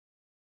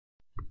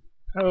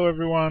Hello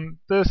everyone,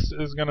 this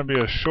is going to be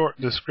a short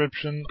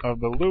description of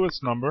the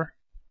Lewis number.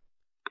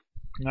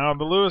 Now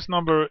the Lewis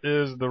number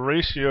is the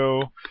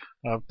ratio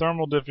of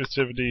thermal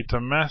diffusivity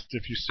to mass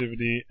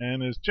diffusivity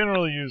and is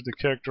generally used to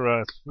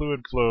characterize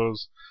fluid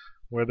flows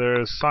where there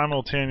is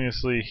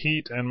simultaneously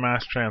heat and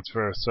mass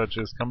transfer, such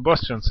as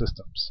combustion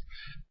systems.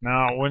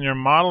 Now when you're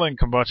modeling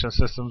combustion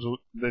systems,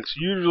 that's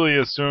usually you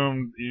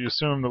assume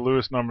the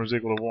Lewis number is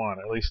equal to 1,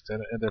 at least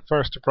in the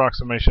first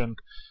approximation,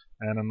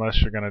 and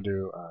unless you're going to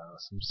do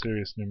some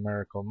serious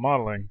numerical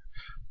modeling.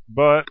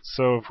 But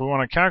so if we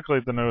want to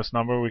calculate the Lewis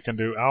number, we can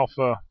do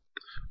alpha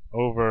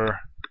over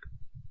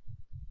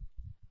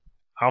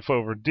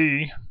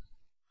D,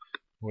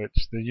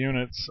 which the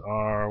units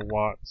are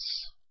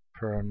watts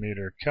per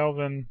meter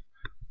Kelvin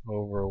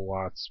over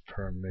watts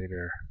per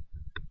meter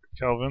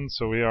Kelvin.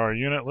 So we are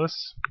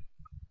unitless.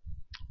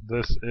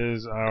 This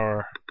is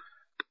our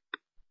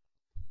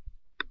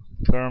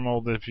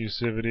thermal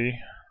diffusivity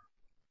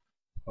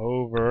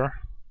over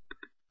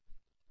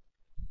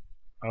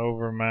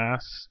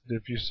mass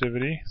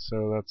diffusivity,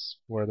 so that's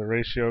where the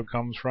ratio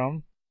comes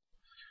from.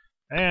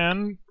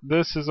 And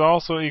this is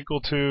also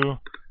equal to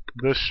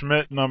the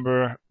Schmidt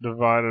number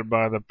divided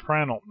by the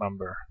Prandtl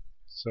number.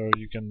 So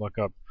you can look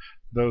up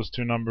those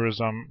two numbers.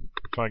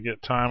 If I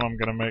get time, I'm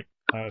going to make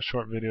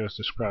short videos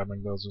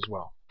describing those as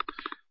well.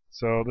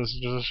 So this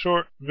is just a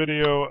short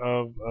video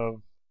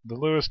of the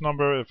Lewis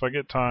number. If I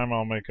get time,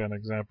 I'll make an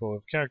example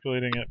of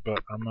calculating it,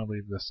 but I'm going to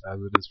leave this as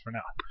it is for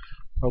now.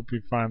 Hope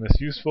you find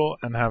this useful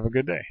and have a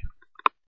good day.